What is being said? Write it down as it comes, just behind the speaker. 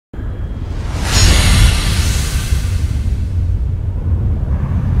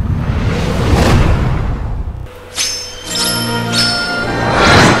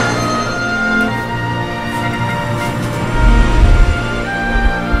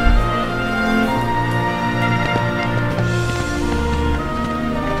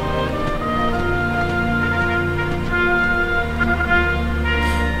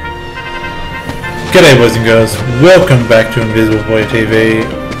G'day boys and girls, welcome back to InvisibleBoyTV.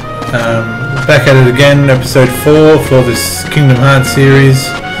 Back at it again, episode 4 for this Kingdom Hearts series.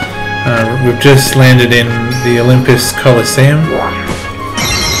 We've just landed in the Olympus Coliseum.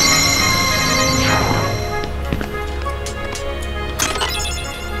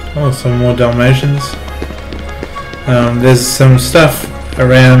 Oh, some more Dalmatians. There's some stuff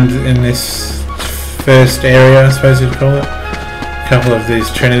around in this first area, I suppose you'd call it. Couple of these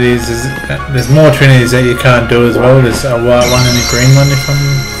trinities. There's more trinities that you can't do as well. There's a white one and a green one, if I'm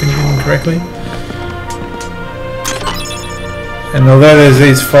thinking correctly. And although there's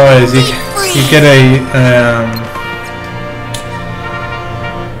these fires, you get a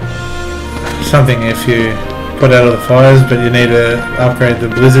something if you put out all the fires, but you need to upgrade the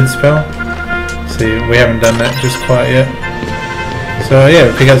blizzard spell. See, we haven't done that just quite yet. So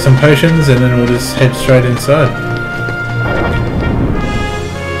yeah, pick up some potions and then we'll just head straight inside.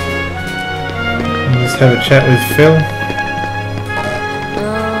 Have a chat with Phil.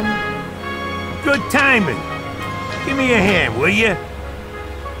 Good timing. Give me a hand, will you?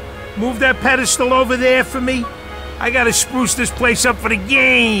 Move that pedestal over there for me. I gotta spruce this place up for the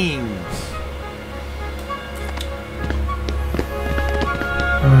games.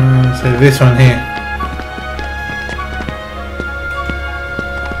 So this one here.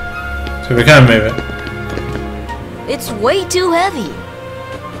 So we can't move it. It's way too heavy.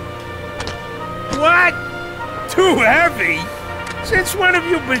 What? Too heavy? Since when have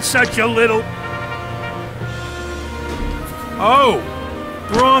you been such a little... Oh,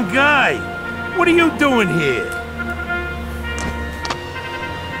 wrong guy. What are you doing here?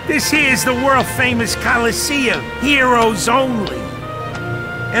 This here's the world-famous Coliseum, heroes only.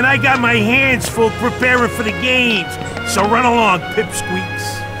 And I got my hands full preparing for the games, so run along,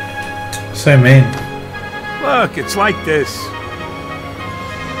 pipsqueaks. So mean. Look, it's like this.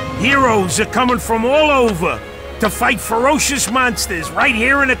 Heroes are coming from all over to fight ferocious monsters right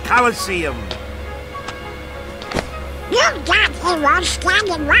here in the Coliseum. You've got heroes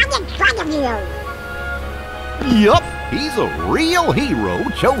standing right in front of you. Yup, he's a real hero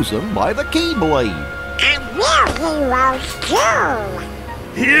chosen by the Keyblade. And we're heroes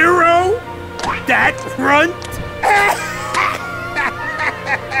too. Hero? That runt?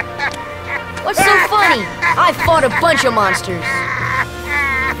 What's so funny? I fought a bunch of monsters.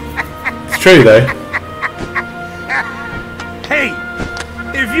 True though. Hey,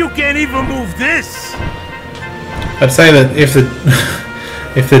 if you can't even move this, I'd say that if the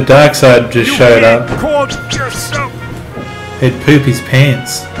if the dark side just showed up, yourself he'd poop his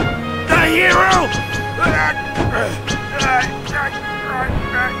pants. the hero.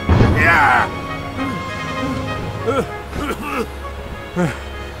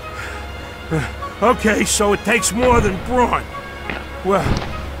 Okay, so it takes more than brawn.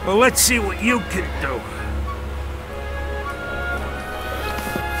 Well, let's see what you can do.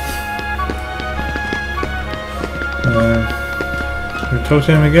 Should we talk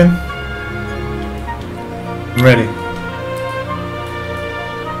to him again? I'm ready.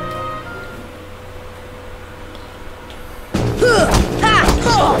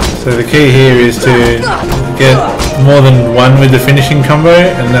 So the key here is to get more than one with the finishing combo,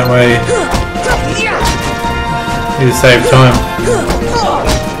 and that way you save time.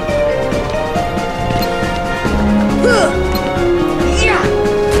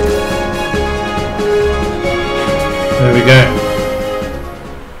 There we go.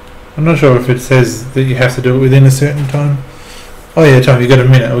 I'm not sure if it says that you have to do it within a certain time. Oh yeah, Tom, you got a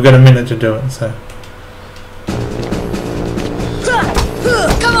minute. We've got a minute to do it, so.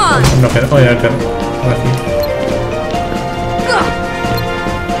 Come on! I'm not gonna. Oh yeah, I got it. Lucky.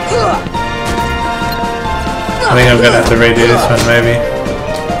 I think I'm gonna have to redo this one, maybe.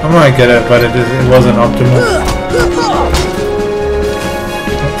 I might get it, but it wasn't optimal.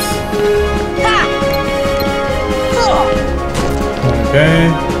 Okay.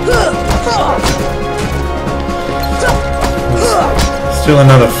 Still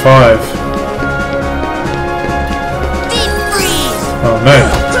another 5. Oh no.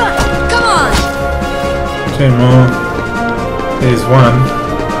 Come on! 2 more. There's 1.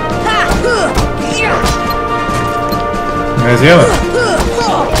 There's the other.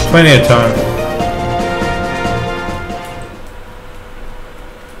 Plenty of time.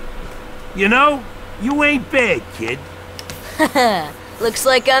 You know, you ain't bad, kid. Looks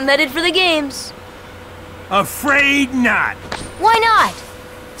like I'm headed for the games. Afraid not. Why not?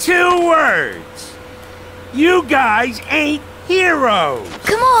 2 words. You guys ain't heroes.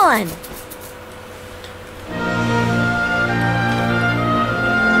 Come on!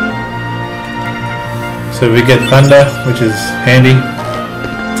 So we get thunder, which is handy.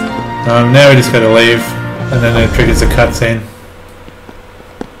 Now we just got to leave, and then it triggers a cutscene.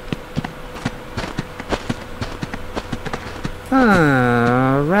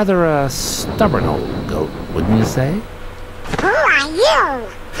 Rather a stubborn old goat, wouldn't you say? Who are you?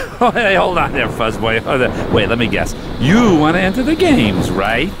 Oh, hey, hold on there, Fuzzboy. Wait, let me guess. You want to enter the games,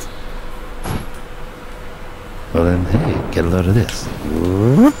 right? Well then, hey, get a load of this.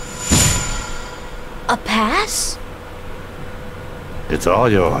 A pass? It's all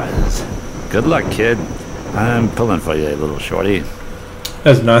yours. Good luck, kid. I'm pulling for you, little shorty.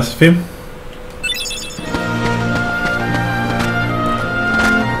 That's nice of him.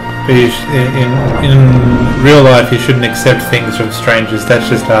 But in real life, you shouldn't accept things from strangers. That's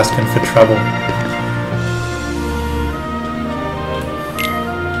just asking for trouble.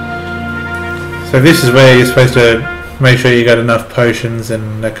 So this is where you're supposed to make sure you got enough potions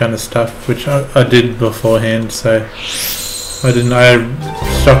and that kind of stuff, which I did beforehand. So I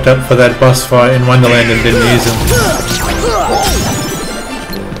stocked up for that boss fight in Wonderland and didn't use them.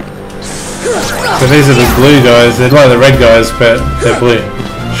 So these are the blue guys. They're like the red guys, but they're blue.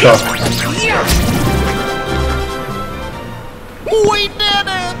 Shock. We did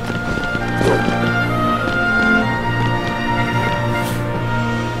it!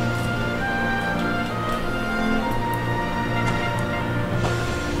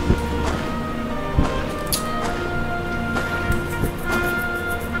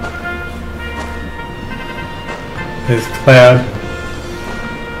 There's Cloud.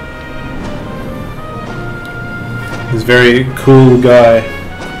 This very cool guy.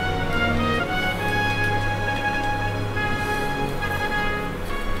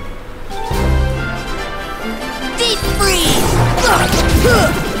 Deep freeze!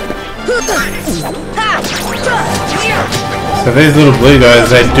 So these little blue guys,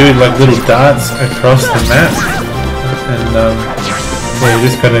 they do like little darts across the map, and yeah, you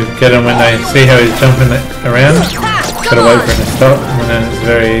just gotta get them when they see how he's jumping around. Gotta wait for him to stop, and then it's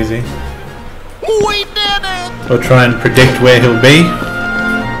very easy. We did it! Or try and predict where he'll be.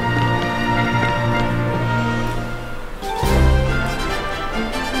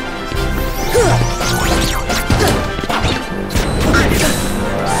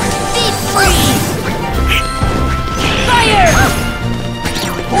 Deep freeze! Fire!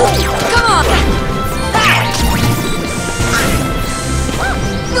 Come on!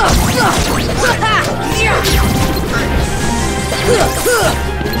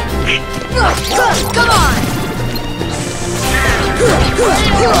 Come on!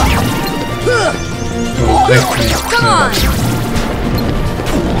 Oh, thanks, Come on!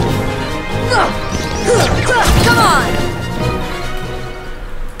 Come on!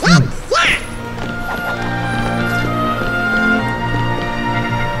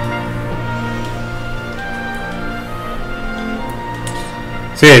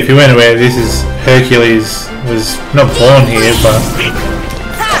 So yeah, if you weren't aware, this is Hercules was not born here, but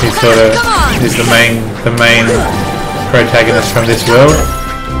he sort of is the main protagonist from this world.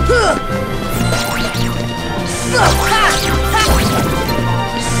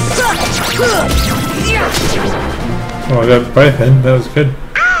 Oh, I got both in. That was good.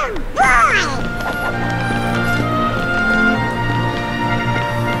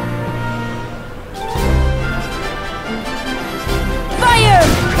 Fire!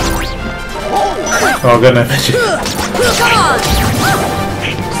 Oh, I got no magic. Come on!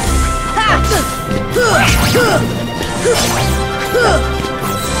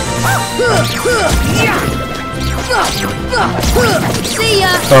 See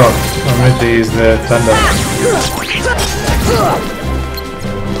ya! Oh, I meant to use the thunder.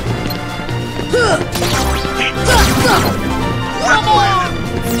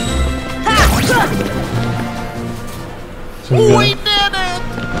 So we did it!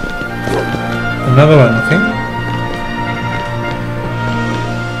 another one, I think.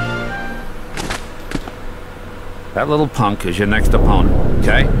 That little punk is your next opponent,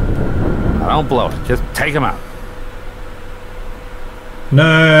 okay? Now, don't blow it. Just take him out.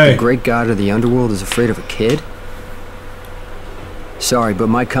 No. The great god of the underworld is afraid of a kid? Sorry, but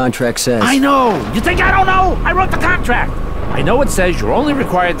my contract says... I know! You think I don't know? I wrote the contract! I know it says you're only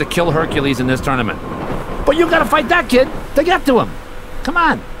required to kill Hercules in this tournament. But you gotta fight that kid to get to him. Come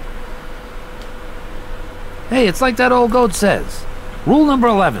on. Hey, it's like that old goat says. Rule number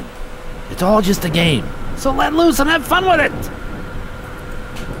 11. It's all just a game. So let loose and have fun with it.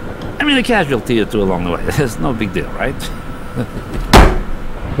 I mean, a casualty or two along the way. It's no big deal, right?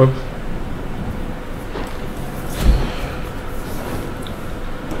 Whoops.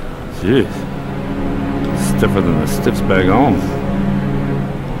 Jeez. Stiffer than the stiffs back home.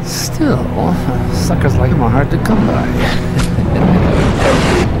 Still, suckers like him are hard to come by.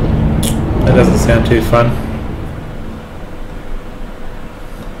 That doesn't sound too fun.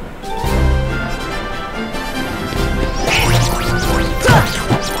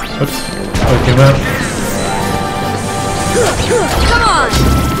 Oops, woke him up. Come on!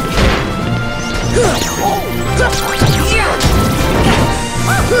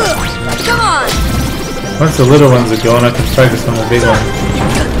 Come on! Once the little ones are gone, I can focus on the big one.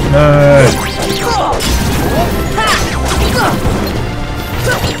 No!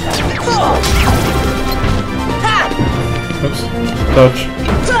 Oops, dodge.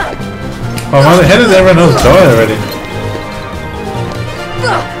 Oh, how did everyone else die already?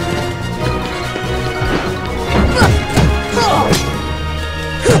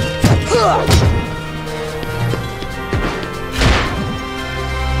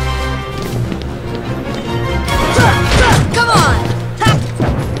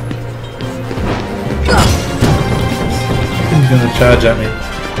 He's gonna charge at me.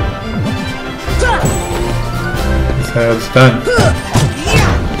 That's how it's done.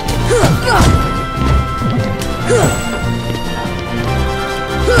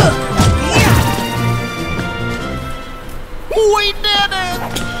 We did it!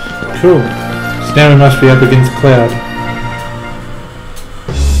 Cool. So now we must be up against Cloud.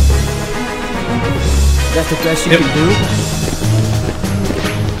 That's the best you Yep. can do?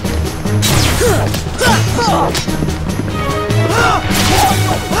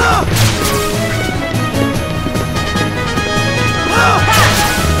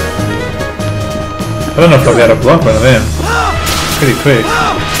 I don't know if I'll be able to block one of them. Pretty quick.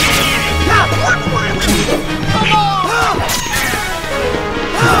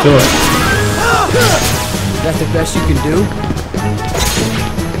 Let's do it. That's the best you can do?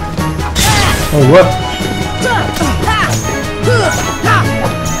 Oh, what?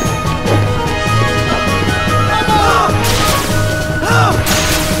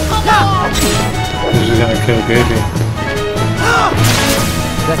 This is gonna kill Goofy.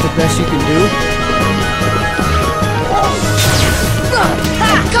 That's the best you can do?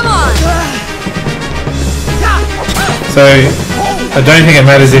 Come on! So, I don't think it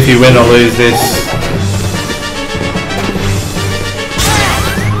matters if you win or lose this.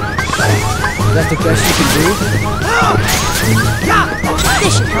 That's the best you can do?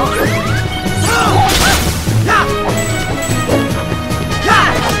 This should help.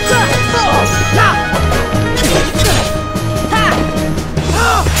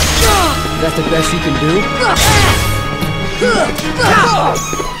 That's the best you can do?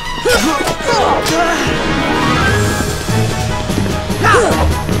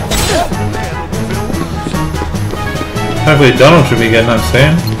 Hopefully Donald should be getting up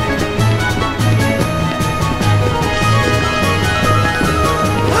soon.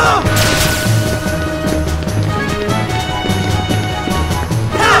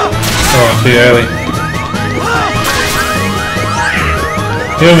 Oh, too early.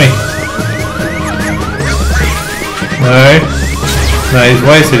 Kill me. No. No, he's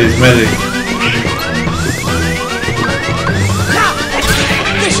wasted his magic.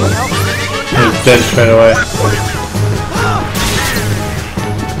 He's dead straight away.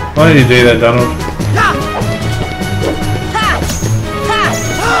 Why did you do that, Donald?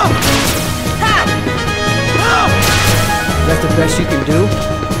 That's the best you can do?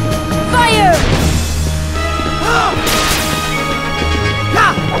 Fire!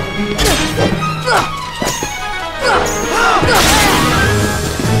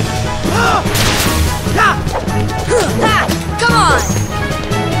 Come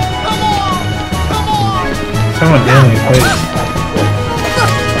on! Someone down me, please.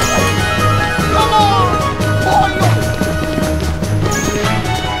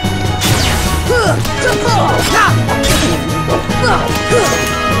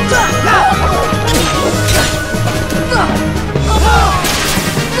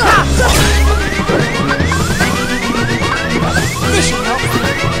 This should help.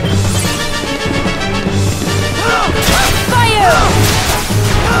 Fire!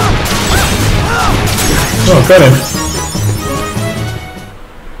 Oh, got him.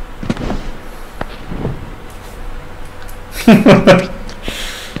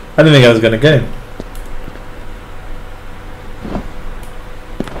 I didn't think I was going to get him.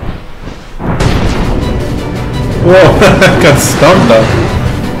 Whoa, got stomped up.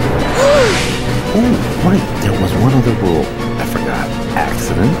 Oh, right, there was one other rule. I forgot.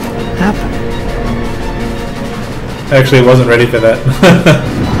 Accident happened. Actually, I wasn't ready for that.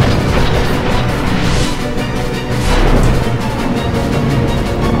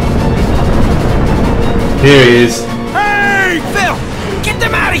 Here he is. Hey, Phil! Get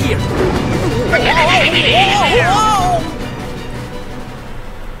them out of here!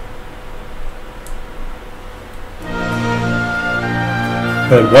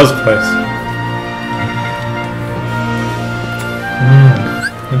 But it was close.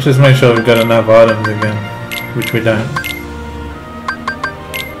 Let's just make sure we've got enough items again, which we don't.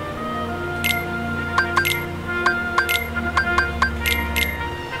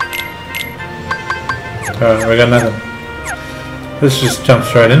 Alright, we got nothing. Let's just jump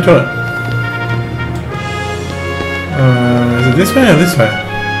straight into it. Is it this way or this way? I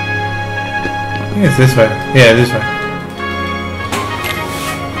think it's this way. Yeah, this way.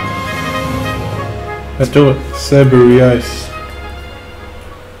 Let's do it. Cerberus.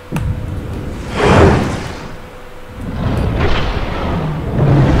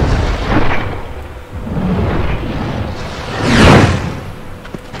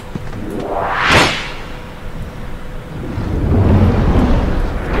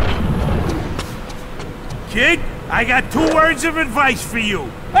 Kid, I got 2 words of advice for you.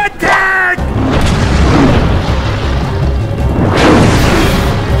 Attack!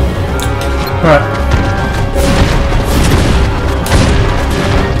 Alright.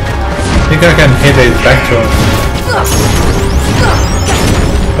 I think I can hit these back to him.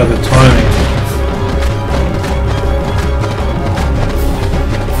 By the timing.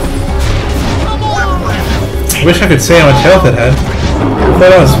 I wish I could see how much health it had. I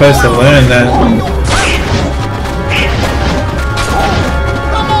thought I was supposed to learn that.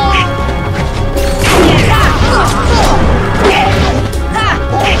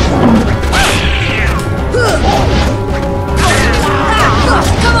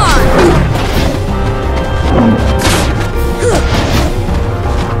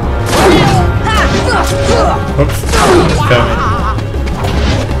 Oops. Got me.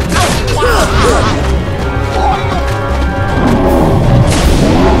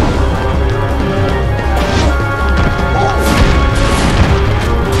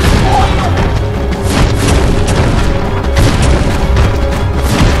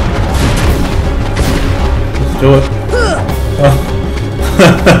 Let's do it. Oh.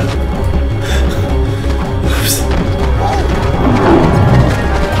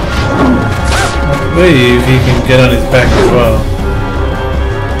 Maybe if he can get on his back as well.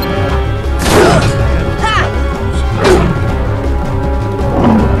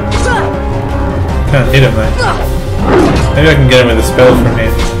 Can't hit him though. Maybe I can get him with a spell from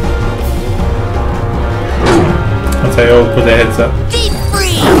here. Once they all put their heads up. Deep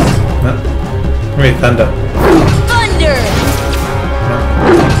freeze! No. Maybe thunder. Thunder! No.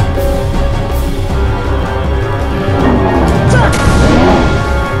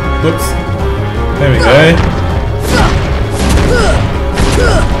 Whoops. There we go.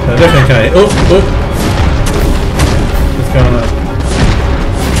 I definitely can't. Oh, oh. What's going on?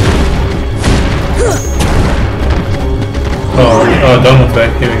 Oh, Donald's back.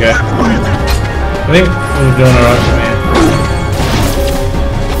 Here we go. I think we're doing alright from here.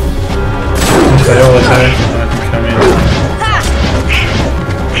 Once they all attack, I can come in.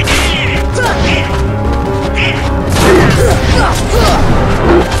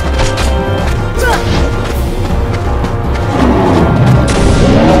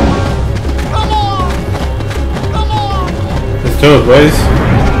 Let's do it, boys.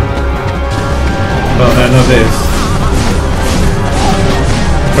 Oh no, not this.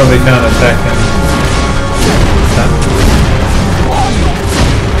 Probably can't attack him.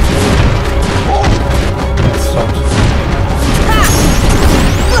 That's stopped.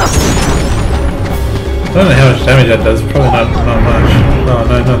 I don't know how much damage that does. Probably not much. Oh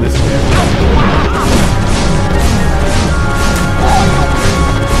no, not this guy.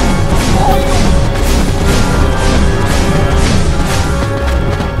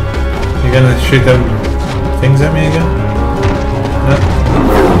 You gonna shoot them things at me again? No?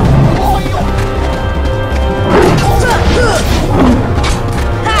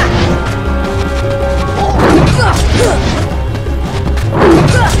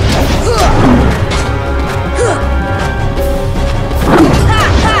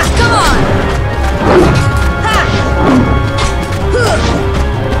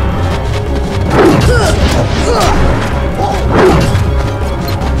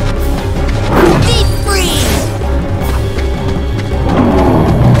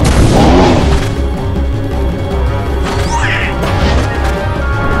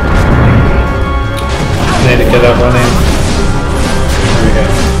 Get up running. There we go.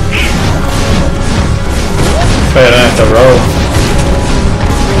 So I don't have to roll.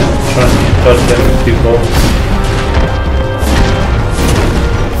 Try and dodge them with 2 balls.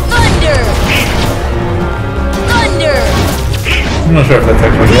 Thunder! Thunder! I'm not sure if that's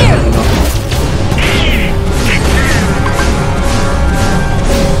actually good or not.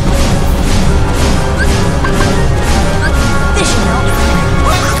 This should help.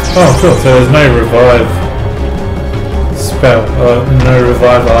 Oh, cool. So there's no revive spell, or no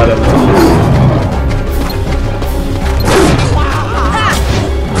revive item.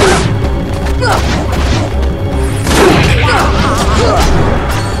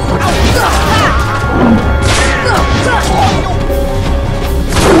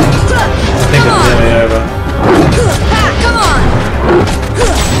 It's just... I think it's nearly over. Come on!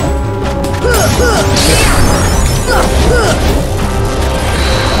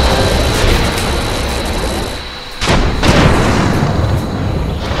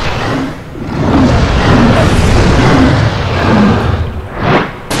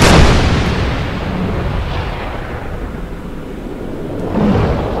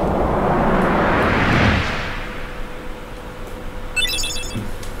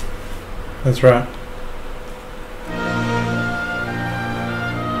 That's right.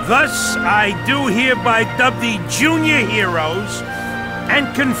 Thus, I do hereby dub the junior heroes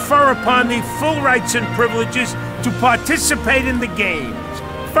and confer upon the full rights and privileges to participate in the games.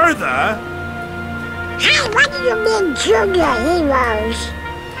 Further... Hey, what do you mean, junior heroes?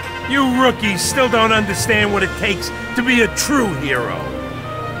 You rookies still don't understand what it takes to be a true hero.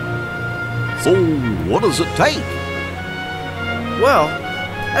 So, what does it take? Well,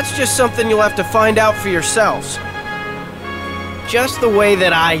 that's just something you'll have to find out for yourselves. Just the way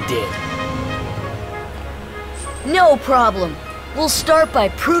that I did. No problem. We'll start by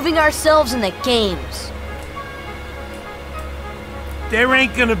proving ourselves in the games. There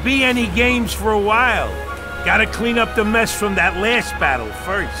ain't gonna be any games for a while. Gotta clean up the mess from that last battle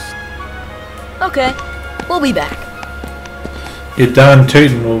first. Okay, we'll be back. You're darn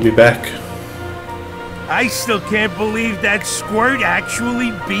tootin', we'll be back. I still can't believe that squirt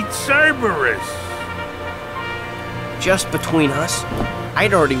actually beat Cerberus. Just between us,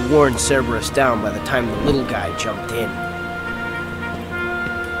 I'd already worn Cerberus down by the time the little guy jumped in.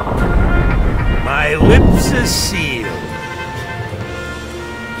 My lips are sealed.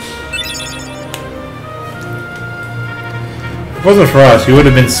 If it wasn't for us, you would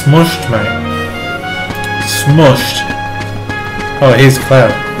have been smushed, mate. Smushed. Oh, here's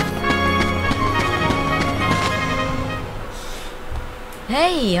Cloud.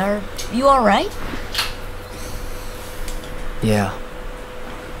 Hey, are you alright? Yeah.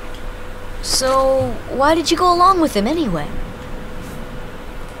 So, why did you go along with him anyway?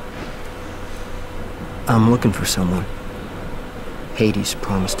 I'm looking for someone. Hades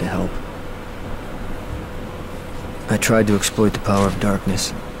promised to help. I tried to exploit the power of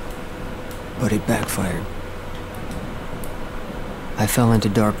darkness, but it backfired. I fell into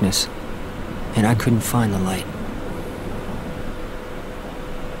darkness, and I couldn't find the light.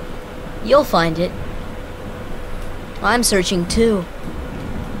 You'll find it. I'm searching too.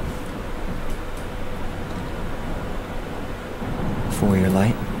 For your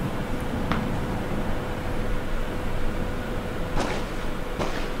light?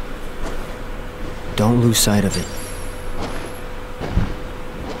 Don't lose sight of it.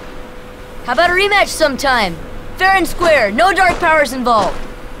 How about a rematch sometime? Fair and square, no dark powers involved.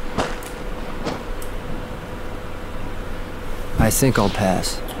 I think I'll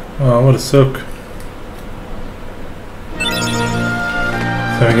pass. Oh, what a sook.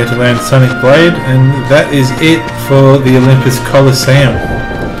 So we get to land Sonic Blade, and that is it for the Olympus Coliseum.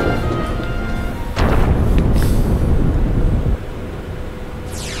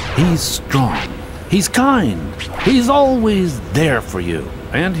 He's strong. He's kind. He's always there for you.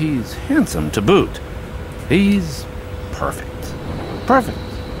 And he's handsome to boot. He's perfect. Perfect.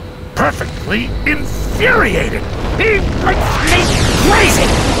 Perfectly infuriating. He makes me crazy!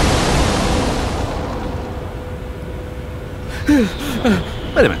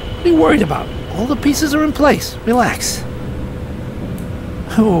 Wait a minute. What are you worried about? All the pieces are in place. Relax.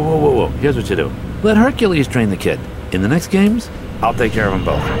 Whoa, whoa, whoa, whoa. Here's what you do. Let Hercules train the kid. In the next games, I'll take care of them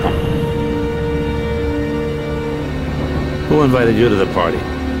both. Who invited you to the party?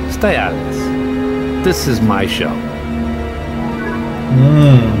 Stay out of this. This is my show.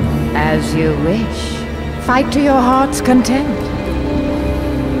 As you wish. Fight to your heart's content.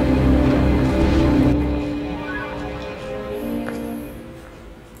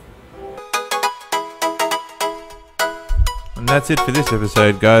 And that's it for this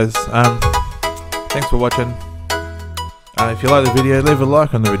episode, guys. Thanks for watching. If you like the video, leave a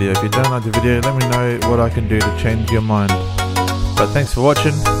like on the video. If you don't like the video, let me know what I can do to change your mind. But thanks for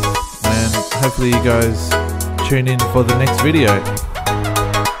watching, and hopefully you guys tune in for the next video.